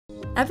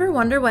Ever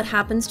wonder what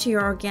happens to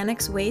your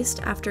organics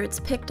waste after it's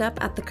picked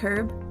up at the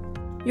curb?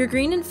 Your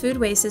green and food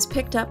waste is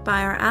picked up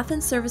by our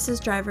Athens services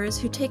drivers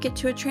who take it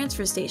to a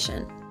transfer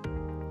station.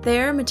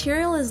 There,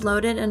 material is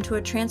loaded into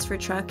a transfer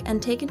truck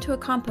and taken to a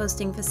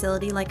composting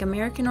facility like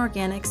American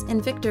Organics in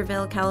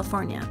Victorville,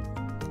 California.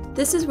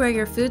 This is where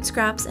your food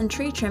scraps and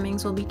tree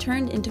trimmings will be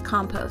turned into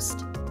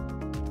compost.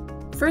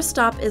 First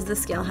stop is the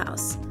scale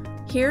house.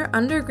 Here,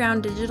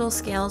 underground digital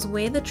scales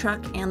weigh the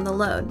truck and the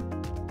load.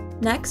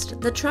 Next,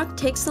 the truck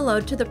takes the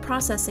load to the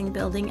processing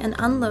building and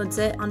unloads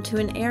it onto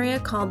an area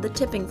called the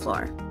tipping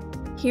floor.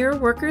 Here,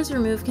 workers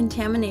remove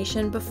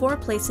contamination before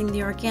placing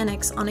the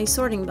organics on a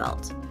sorting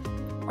belt.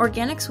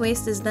 Organics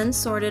waste is then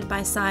sorted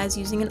by size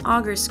using an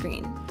auger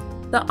screen.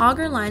 The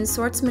auger line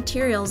sorts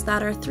materials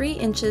that are 3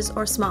 inches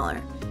or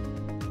smaller.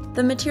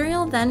 The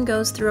material then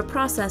goes through a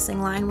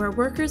processing line where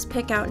workers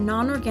pick out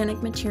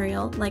non-organic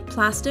material like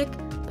plastic,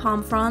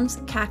 palm fronds,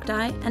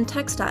 cacti, and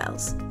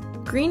textiles.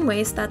 Green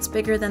waste that's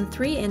bigger than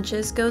 3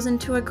 inches goes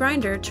into a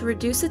grinder to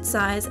reduce its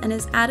size and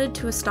is added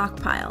to a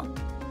stockpile.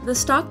 The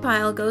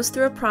stockpile goes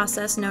through a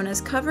process known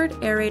as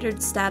covered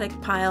aerated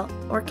static pile,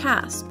 or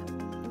CASP.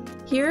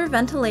 Here,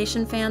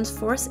 ventilation fans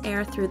force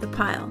air through the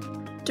pile.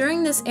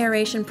 During this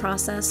aeration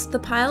process, the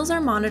piles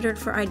are monitored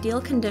for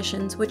ideal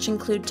conditions which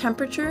include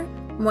temperature,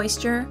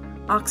 moisture,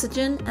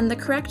 oxygen, and the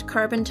correct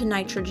carbon to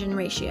nitrogen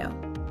ratio.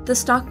 The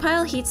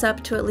stockpile heats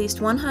up to at least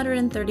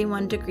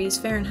 131 degrees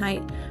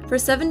Fahrenheit for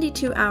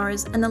 72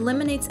 hours and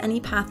eliminates any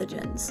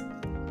pathogens.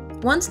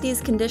 Once these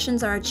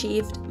conditions are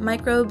achieved,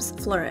 microbes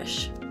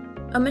flourish.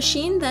 A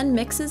machine then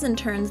mixes and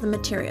turns the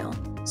material.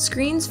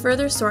 Screens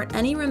further sort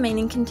any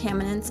remaining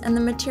contaminants, and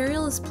the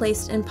material is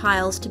placed in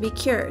piles to be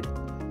cured.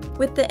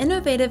 With the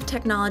innovative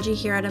technology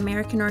here at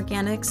American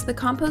Organics, the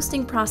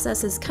composting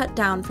process is cut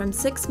down from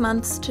 6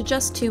 months to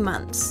just 2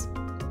 months.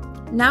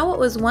 Now what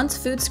was once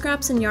food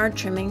scraps and yard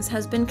trimmings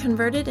has been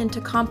converted into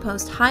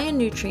compost high in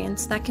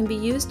nutrients that can be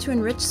used to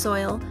enrich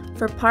soil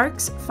for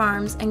parks,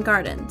 farms, and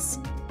gardens.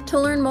 To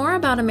learn more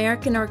about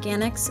American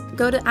Organics,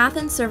 go to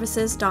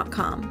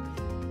athensservices.com.